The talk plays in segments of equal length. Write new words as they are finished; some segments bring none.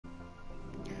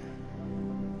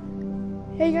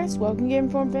Hey guys, welcome to Game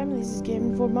Informed Family. This is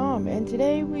Game Informed Mom, and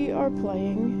today we are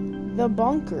playing The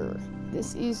Bunker.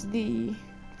 This is the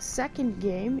second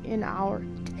game in our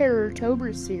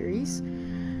Terrortober series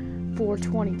for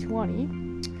 2020.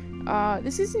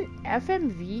 This is an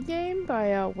FMV game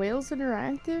by Wales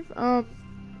Interactive.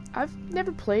 I've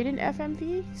never played an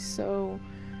FMV, so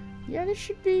yeah, this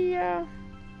should be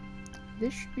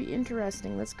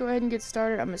interesting. Let's go ahead and get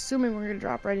started. I'm assuming we're gonna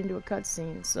drop right into a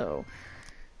cutscene, so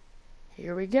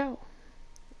here we go.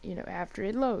 You know, after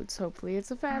it loads. Hopefully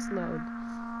it's a fast load.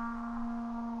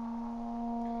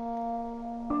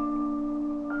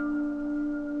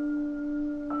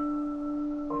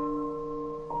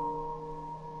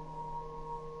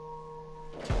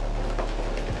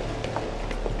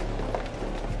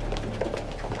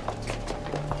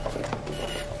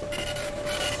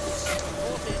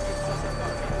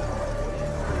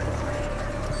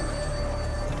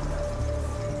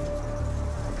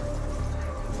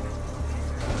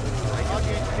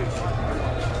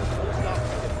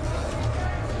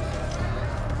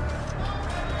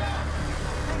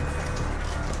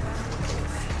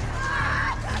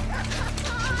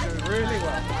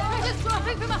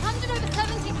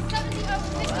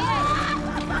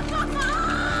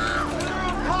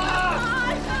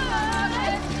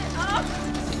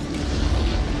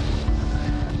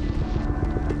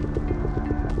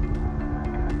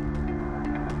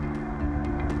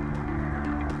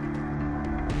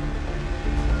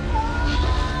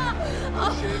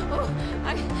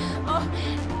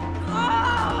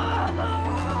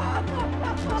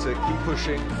 So keep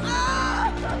pushing.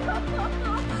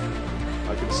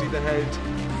 I can see the head.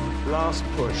 Last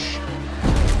push.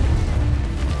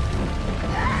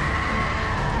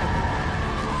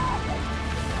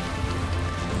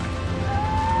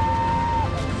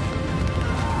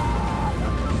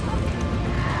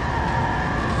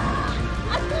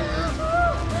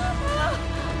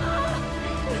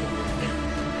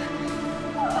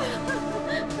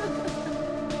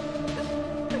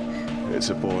 It's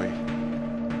a boy.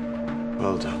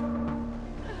 Well done.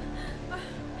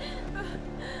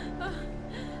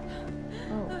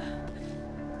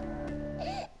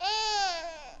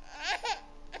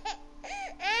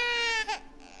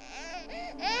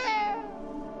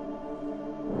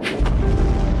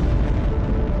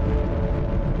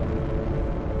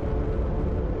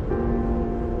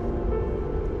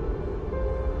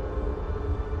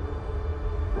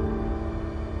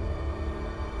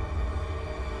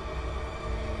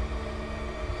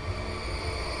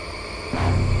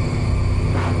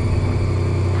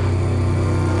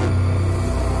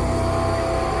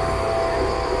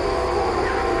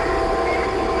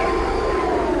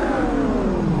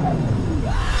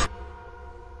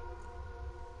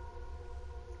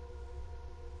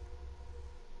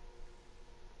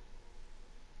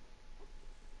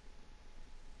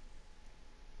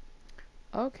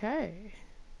 Okay.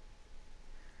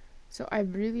 So I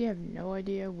really have no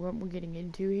idea what we're getting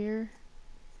into here.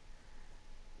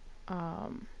 I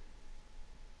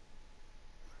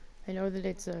know that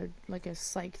it's like a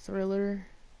psych thriller.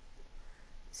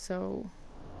 So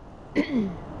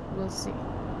we'll see.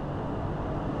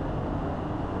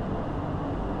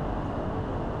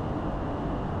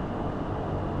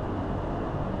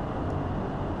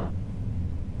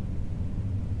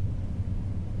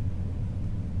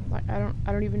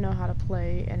 I don't even know how to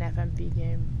play an FMV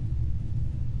game.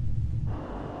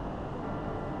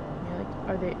 Yeah,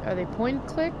 like, are they point and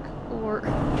click or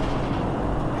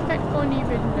I don't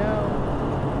even know.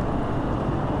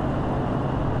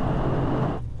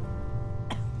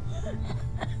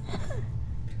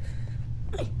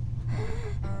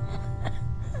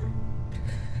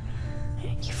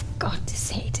 You've got to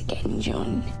say it again,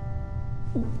 John.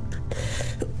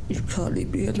 You can't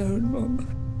leave me alone, Mum.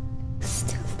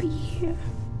 Still be here.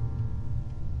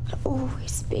 I'll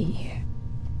always be here.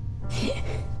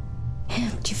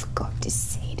 But you've got to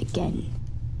say it again.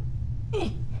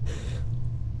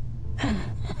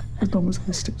 As long as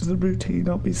I stick to the routine,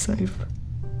 I'll be safe.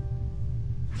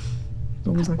 As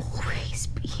long as I always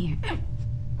be here.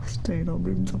 Stay in our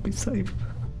rooms, I'll be safe.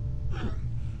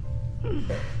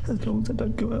 As long as I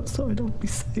don't go outside, I'll be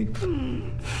safe.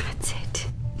 That's it.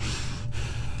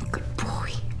 Good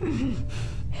boy.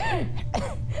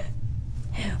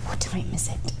 What time is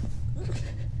it?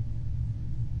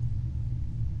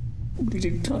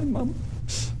 Bleeding time, Mum.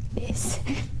 Yes.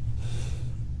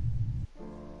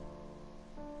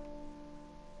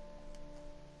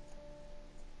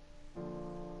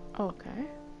 Okay.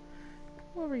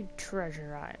 We'll read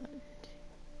Treasure Island.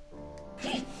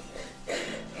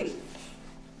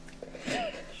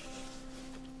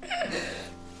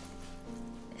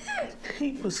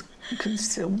 He was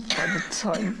consumed by the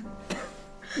time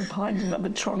behind another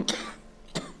trunk.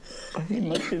 I think he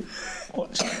might be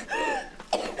watching.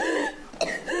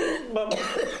 Mum.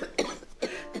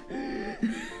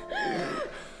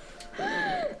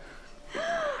 I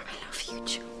love you,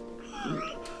 Joe.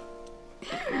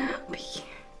 I'll be here.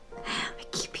 I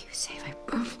keep you safe, I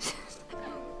promise.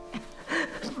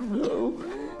 No.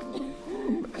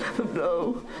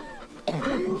 No.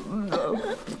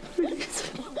 No.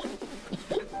 Please.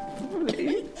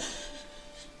 Please.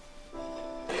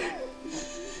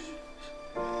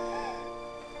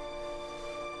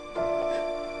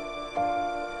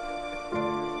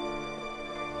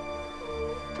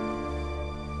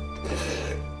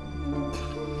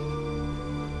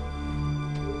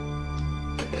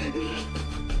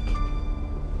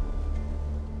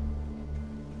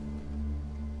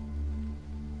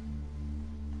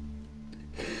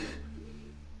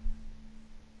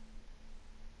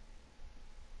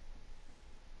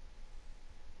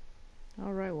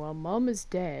 Alright, well, Mom is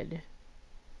dead.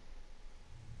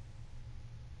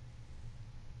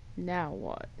 Now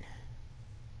what?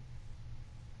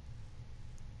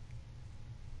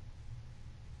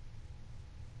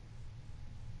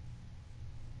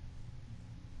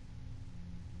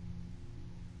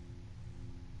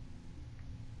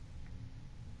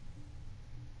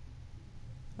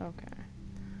 Okay.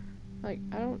 Like,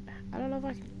 I don't know if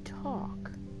I can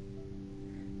talk.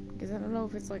 Because I don't know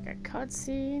if it's like a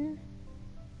cutscene.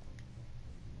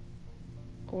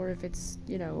 Or if it's,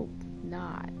 you know,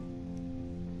 not.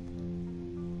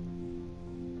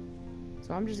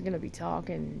 So I'm just gonna be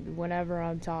talking whenever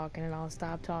I'm talking, and I'll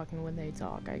stop talking when they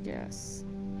talk, I guess.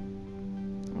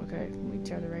 Okay, let me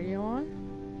turn the radio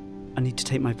on. I need to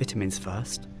take my vitamins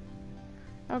first.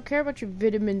 I don't care about your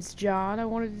vitamins, John. I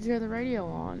wanted to turn the radio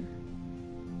on.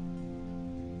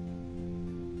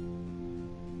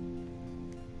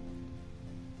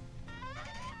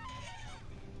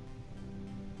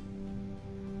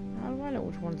 How do I know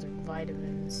which ones are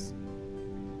vitamins?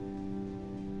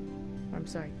 I'm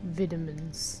sorry,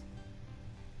 vitamins.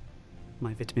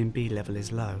 My vitamin B level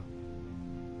is low.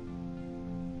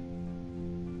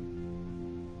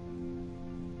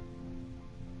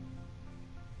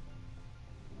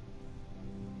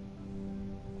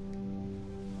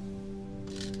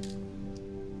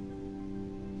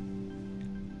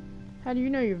 How do you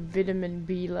know your vitamin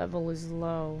B level is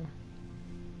low?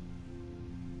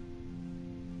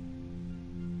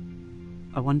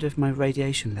 I wonder if my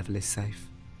radiation level is safe.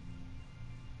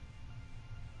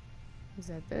 Is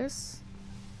that this?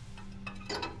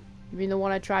 You mean the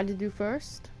one I tried to do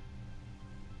first?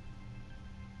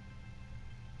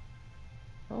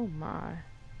 Oh my.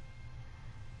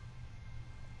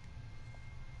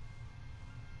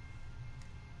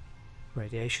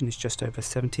 Radiation is just over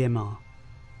 70 mR.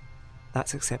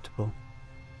 That's acceptable.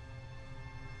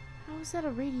 How is that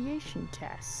a radiation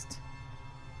test?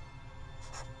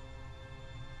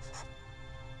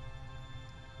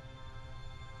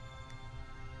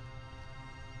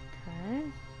 Okay.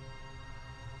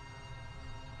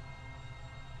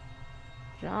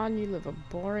 John, you live a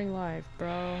boring life,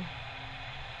 bro.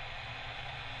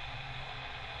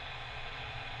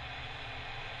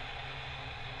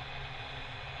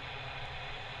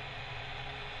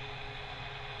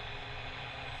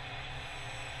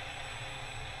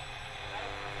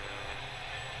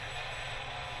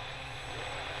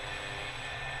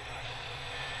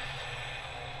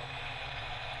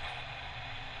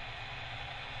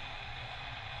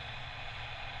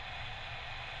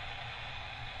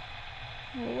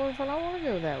 Well, what if I don't want to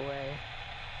go that way?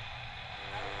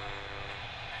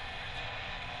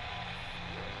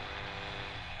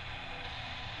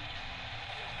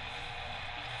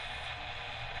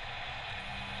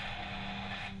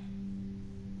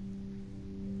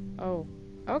 Oh,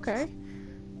 okay.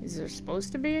 Is there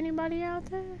supposed to be anybody out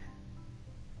there?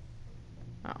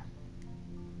 Oh.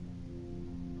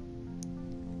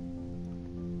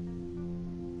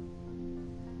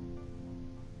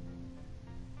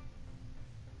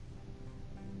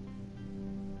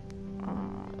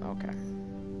 Okay.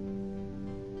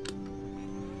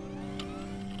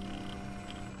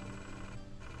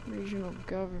 Regional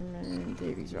government,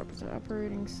 Davies represent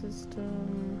operating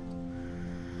system.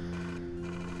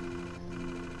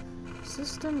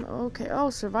 System, okay. Oh,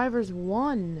 Survivors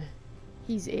 1.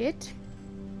 He's it?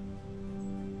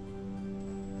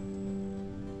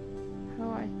 How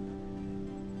do I...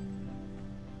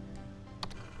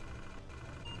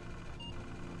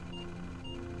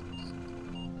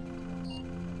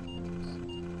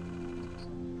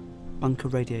 Bunker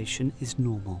radiation is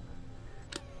normal.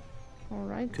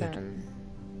 Alright Good. then.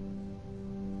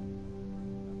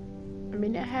 I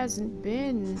mean, it hasn't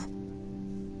been...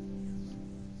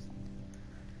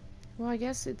 Well, I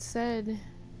guess it said...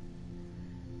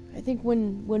 I think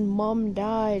when Mom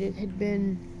died, it had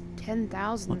been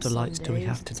 10,000 What delights some do we days.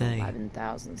 have It's today?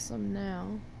 11,000 some now.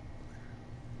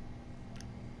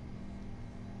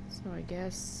 So I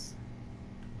guess...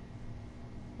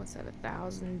 What's that,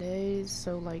 1,000 days?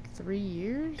 So like 3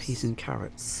 years? Peas and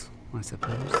carrots, I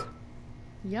suppose.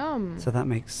 Yum! So that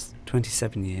makes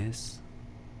 27 years,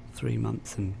 3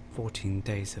 months and 14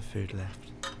 days of food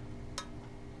left.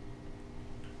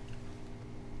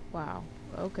 Wow,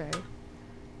 okay.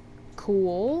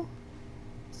 Cool.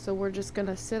 So we're just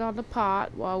gonna sit on the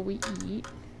pot while we eat.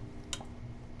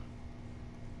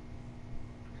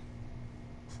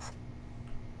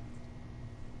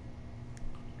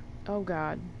 Oh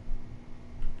god.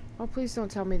 Oh, please don't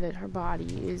tell me that her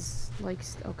body is like,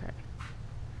 okay.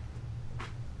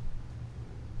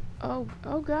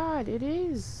 Oh god, it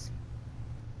is.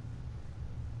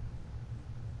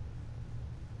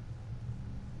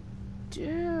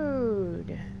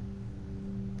 Dude.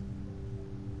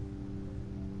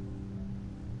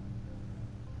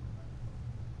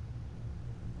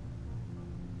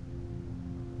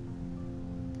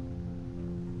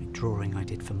 A drawing I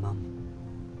did for Mum.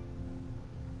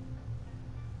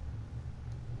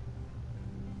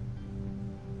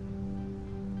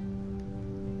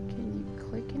 Can you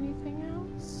click anything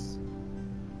else?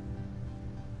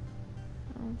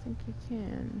 I don't think you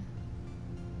can.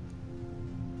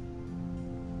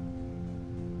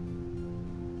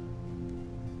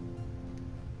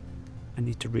 I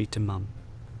need to read to Mum.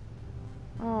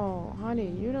 Oh,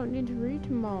 honey, you don't need to read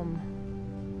to Mom.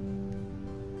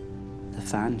 The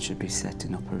fan should be set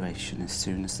in operation as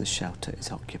soon as the shelter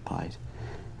is occupied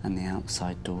and the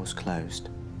outside doors closed.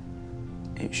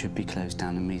 It should be closed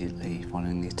down immediately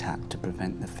following the attack to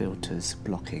prevent the filters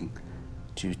blocking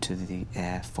due to the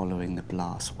air following the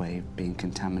blast wave being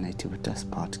contaminated with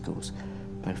dust particles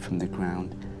both from the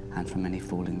ground and from any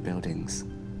falling buildings.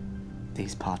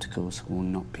 These particles will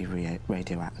not be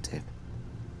radioactive.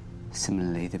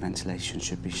 Similarly, the ventilation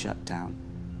should be shut down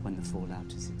when the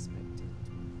fallout is expected.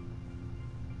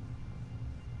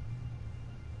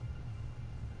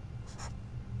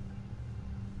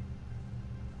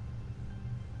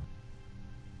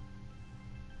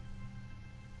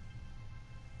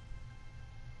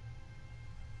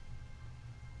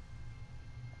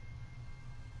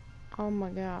 Oh my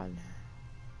god.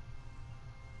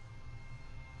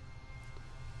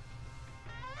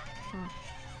 Huh.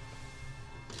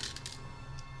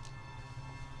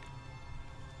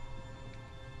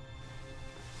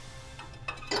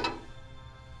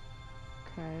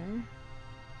 Okay.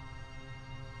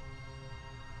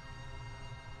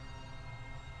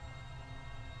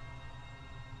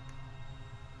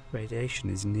 Radiation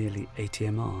is nearly 80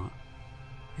 MR.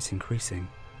 It's increasing.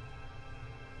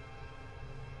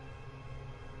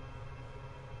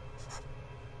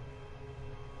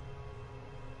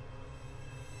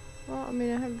 Well, I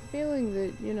mean, I have a feeling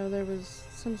that, you know, there was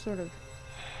some sort of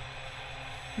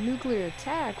nuclear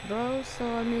attack, bro, so,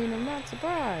 I mean, I'm not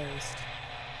surprised.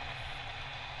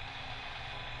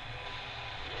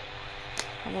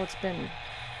 Although it's been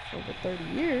over 30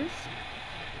 years.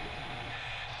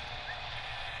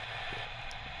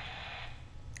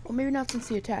 Well, maybe not since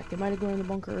the attack. They might have gone in the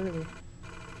bunker early.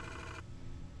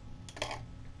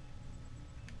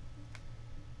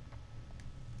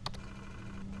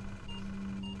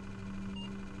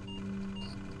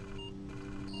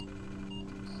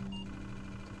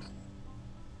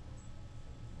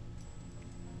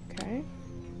 Okay.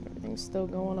 Everything's still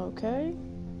going okay.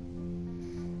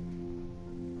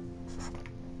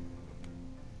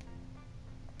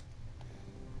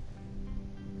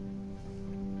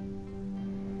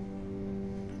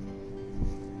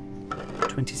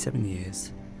 "27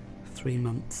 years, 3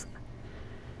 months,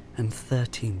 and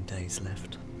 13 days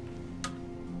left."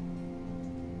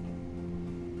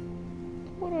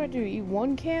 What do? Eat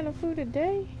 1 can of food a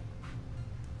day?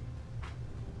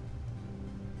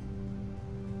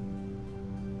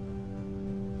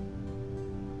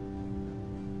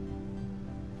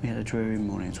 We had a dreary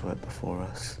morning's work before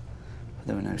us, but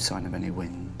there were no sign of any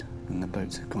wind, and the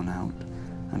boats had gone out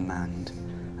and manned,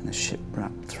 and the ship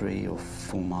wrapped 3 or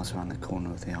 4 miles around the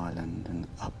corner of the island and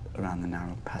up around the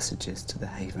narrow passages to the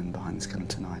haven behind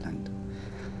Skeleton Island.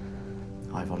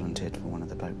 I volunteered for one of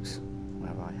the boats,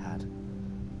 where I had.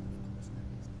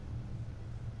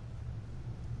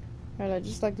 Alright, I'd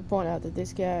just like to point out that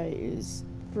this guy is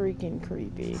freaking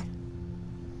creepy.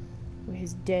 With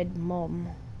his dead mum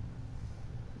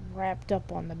wrapped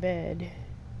up on the bed.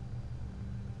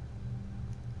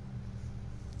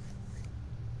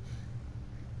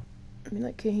 I mean,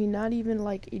 like, can he not even,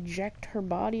 like, eject her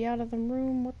body out of the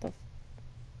room? What the...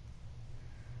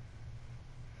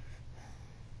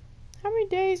 How many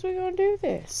days we gonna do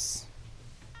this?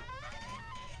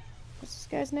 What's this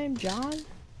guy's name? John?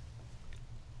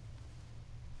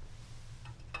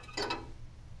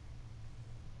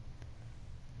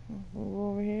 We'll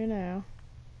go over here now.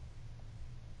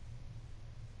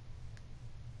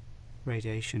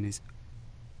 Radiation is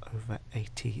over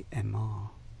 80 MR.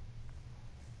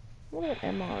 I wonder what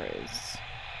MR is.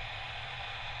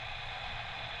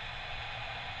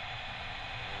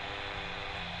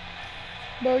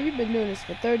 Bro, you've been doing this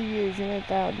for 30 years, you ain't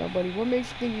found nobody. What makes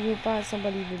you think you can find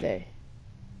somebody today?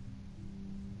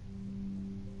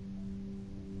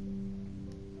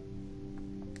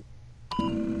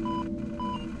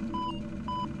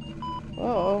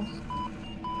 Uh-oh.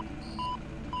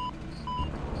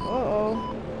 Uh-oh.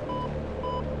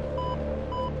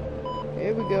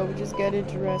 Here we go, we just got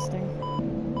interesting.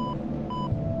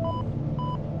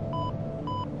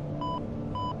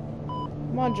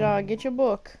 Come on, John, get your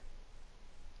book.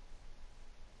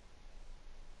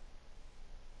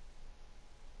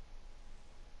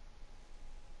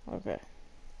 Okay.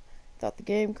 Thought the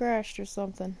game crashed or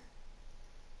something.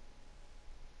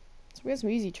 So we got some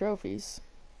easy trophies.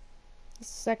 The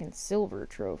second silver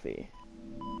trophy.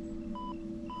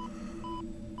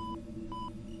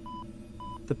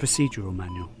 The procedural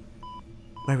manual.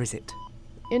 Where is it?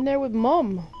 In there with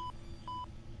Mum.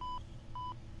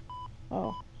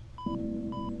 Oh.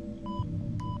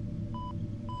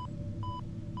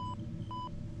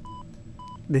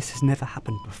 This has never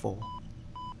happened before.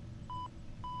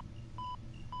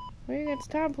 You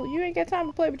ain't got time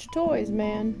to play with your toys,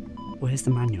 man. Where's the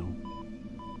manual?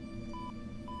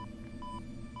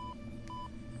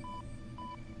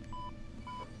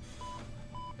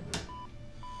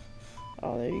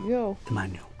 Oh, there you go. The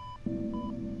manual.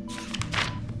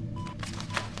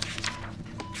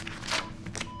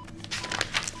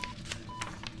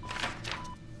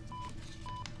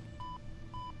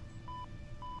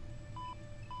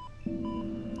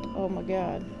 Oh my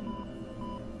god.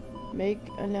 Make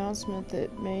announcement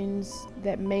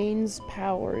that mains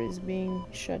power is being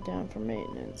shut down for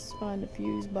maintenance. Find the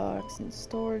fuse box in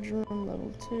storage room,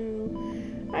 level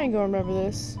 2. I ain't gonna remember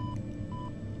this.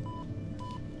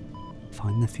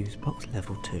 Find the fuse box,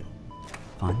 level 2.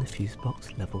 Find the fuse box,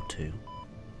 level 2.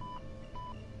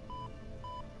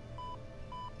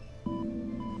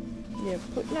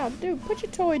 Yeah, dude, put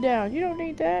your toy down. You don't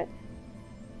need that.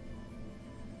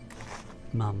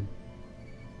 Mum.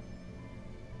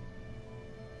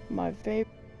 My favorite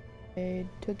maid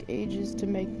took ages to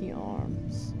make the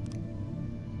arms.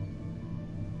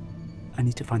 I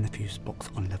need to find the fuse box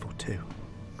on level 2.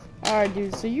 Alright,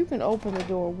 dude, so you can open the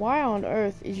door. Why on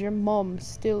earth is your mum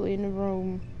still in the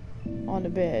room on the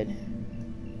bed?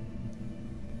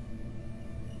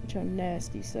 With your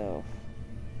nasty self.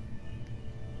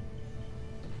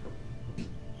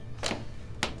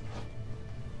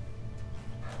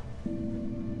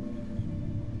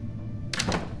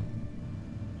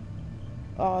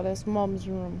 Oh, that's Mum's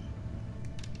room.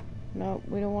 Nope,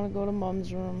 we don't want to go to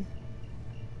Mum's room.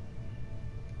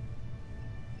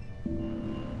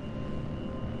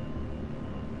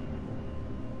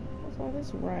 What's all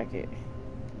this racket?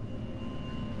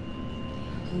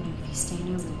 Only if you stay in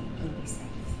your room, you'll be safe.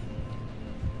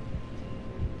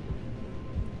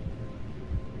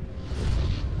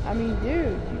 I mean,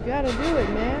 dude, you gotta do it,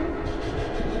 man.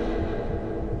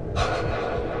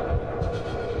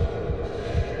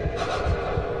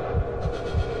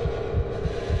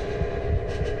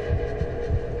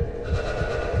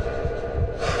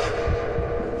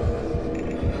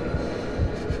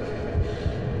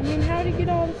 Get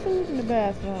all the food in the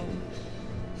bathroom.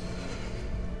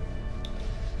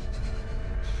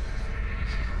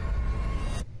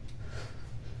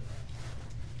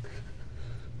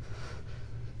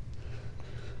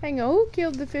 Hang on, who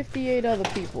killed the 58 other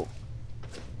people?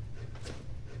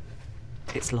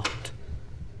 It's locked.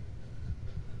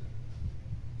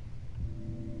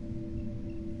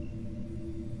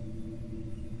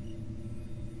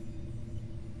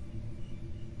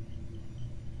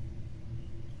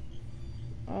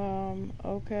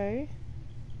 Okay.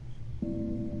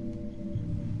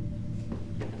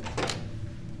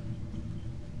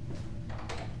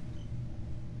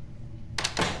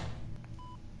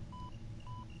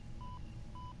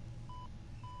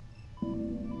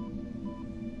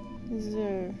 Is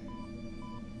there...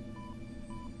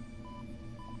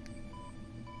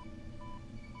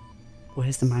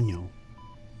 Where's the manual?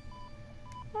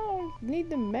 I don't need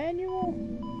the manual.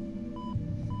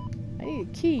 I need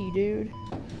a key, dude.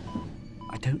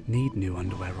 I don't need new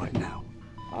underwear right now.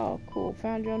 Oh, cool.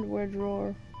 Found your underwear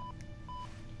drawer.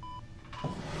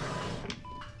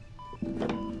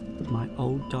 My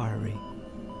old diary.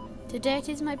 Today it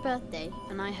is my birthday,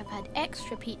 and I have had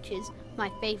extra peaches, my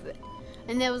favourite,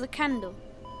 and there was a candle.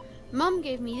 Mum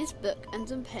gave me this book and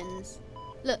some pens.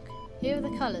 Look, here are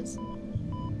the colours.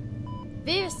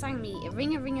 Vera sang me a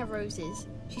ring of roses.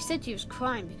 She said she was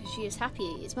crying because she is happy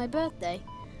it's my birthday.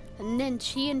 And then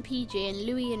she and PJ and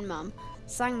Louie and Mum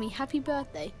sang me happy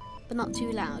birthday, but not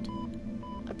too loud.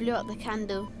 I blew out the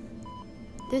candle.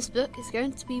 This book is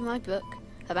going to be my book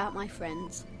about my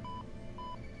friends.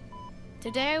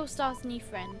 Today I will start a new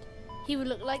friend. He will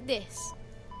look like this.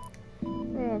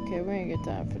 Okay, we ain't got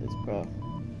time for this, bro.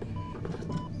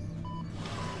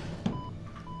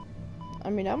 I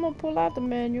mean, I'm gonna pull out the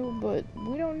manual, but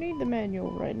we don't need the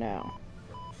manual right now.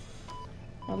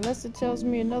 Unless it tells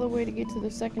me another way to get to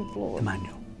the second floor. The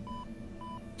manual.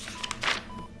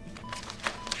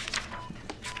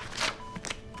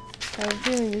 I have a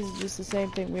feeling this is just the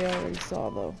same thing we already saw,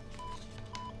 though.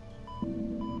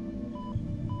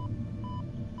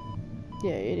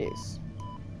 Yeah, it is.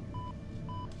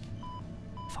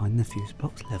 Find the fuse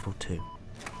box level 2.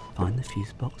 Find the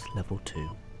fuse box level 2.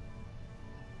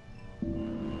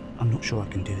 I'm not sure I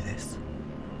can do this.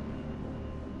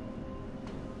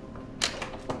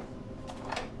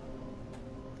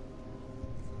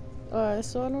 Alright,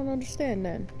 so I don't understand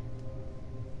then.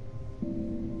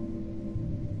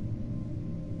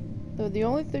 So the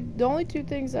only two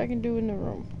things I can do in the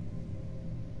room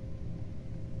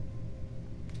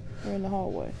are in the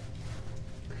hallway.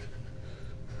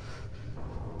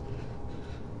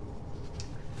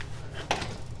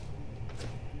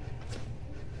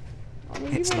 I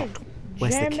mean, It's you locked. better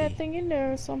Where's the jam key? that thing in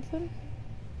there or something.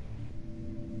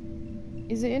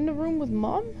 Is it in the room with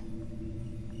Mom?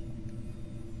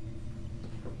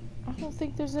 I don't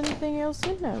think there's anything else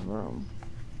in that room.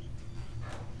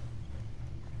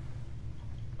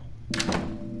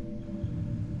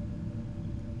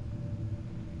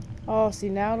 Oh, see,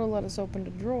 now it'll let us open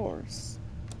the drawers.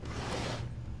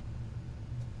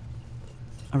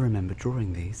 I remember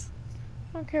drawing these.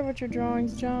 I don't care about your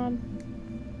drawings, John.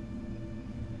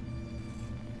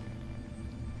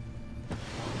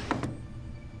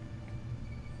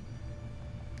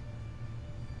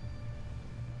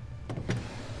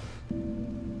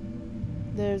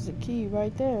 There's a key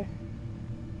right there.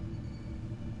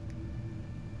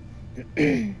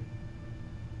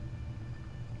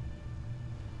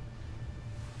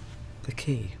 The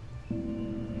key.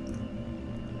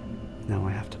 Now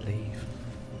I have to leave.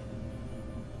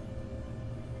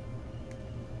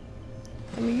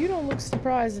 I mean, you don't look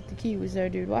surprised that the key was there,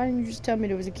 dude. Why didn't you just tell me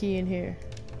there was a key in here?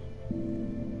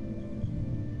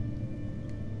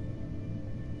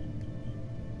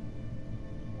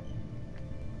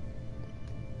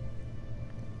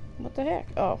 What the heck?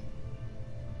 Oh.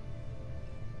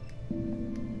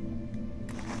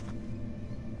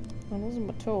 Oh, those are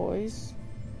my toys.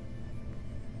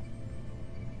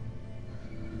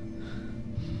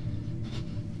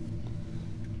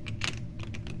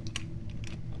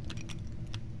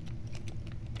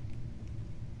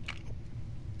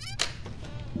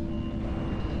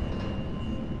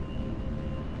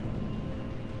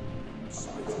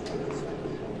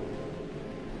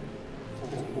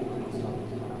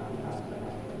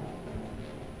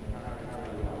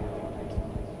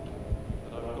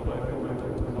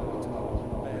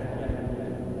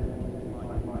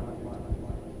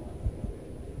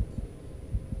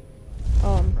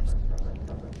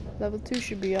 Level 2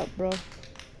 should be up, bro.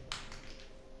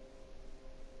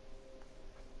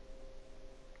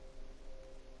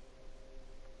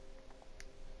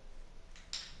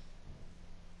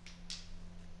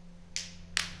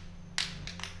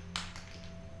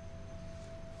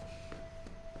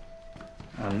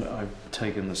 And I've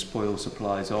taken the spoil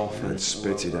supplies off And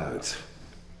spit it out.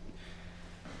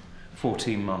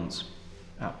 14 months,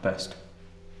 at best.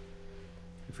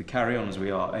 If we carry on as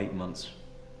we are, 8 months.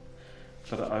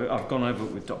 But I've gone over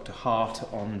it with Dr. Hart.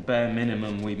 On bare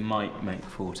minimum, we might make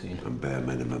 14. And bare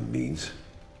minimum means?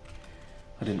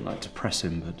 I didn't like to press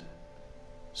him, but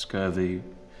scurvy,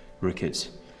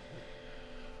 rickets.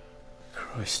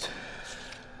 Christ.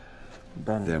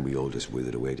 Ben. Then we all just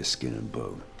withered away to skin and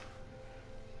bone.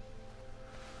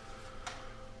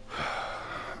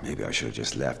 Maybe I should have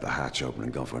just left the hatch open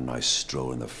and gone for a nice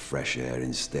stroll in the fresh air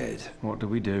instead. What do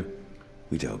we do?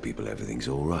 We tell people everything's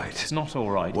all right. It's not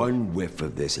all right. One whiff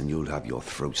of this and you'll have your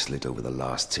throat slit over the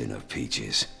last tin of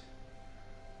peaches.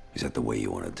 Is that the way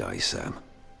you want to die, Sam?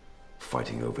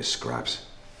 Fighting over scraps?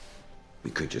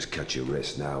 We could just cut your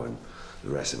wrist now and the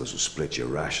rest of us will split your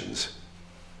rations.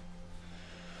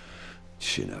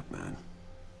 Chin up, man.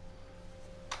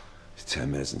 10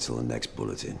 minutes until the next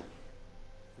bulletin.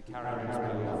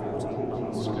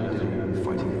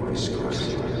 Fighting over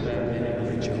scraps.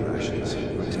 Rinse your rations.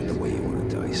 Is that the way you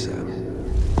want to die, Sam?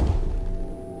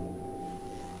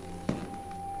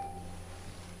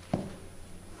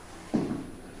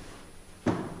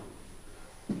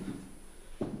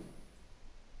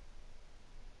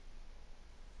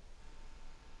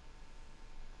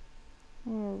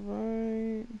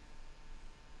 Alright.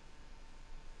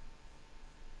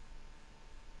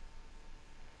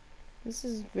 This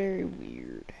is very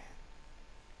weird.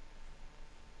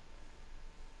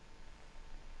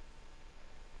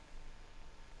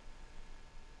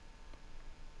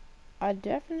 I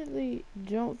definitely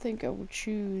don't think I will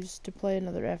choose to play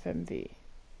another FMV.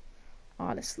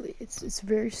 Honestly, it's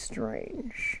very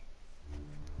strange.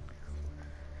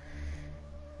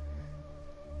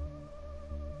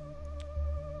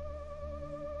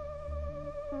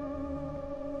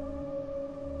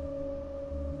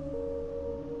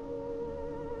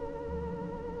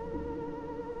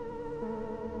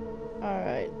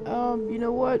 Alright, you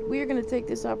know what? We're gonna take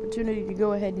this opportunity to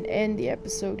go ahead and end the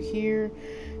episode here.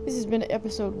 This has been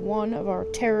episode 1 of our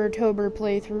Terrortober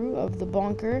playthrough of the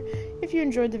bunker. If you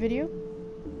enjoyed the video,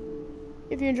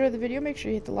 make sure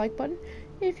you hit the like button.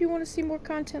 If you want to see more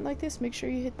content like this, make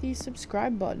sure you hit the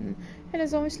subscribe button. And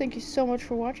as always, thank you so much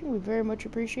for watching. We very much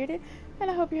appreciate it, and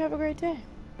I hope you have a great day.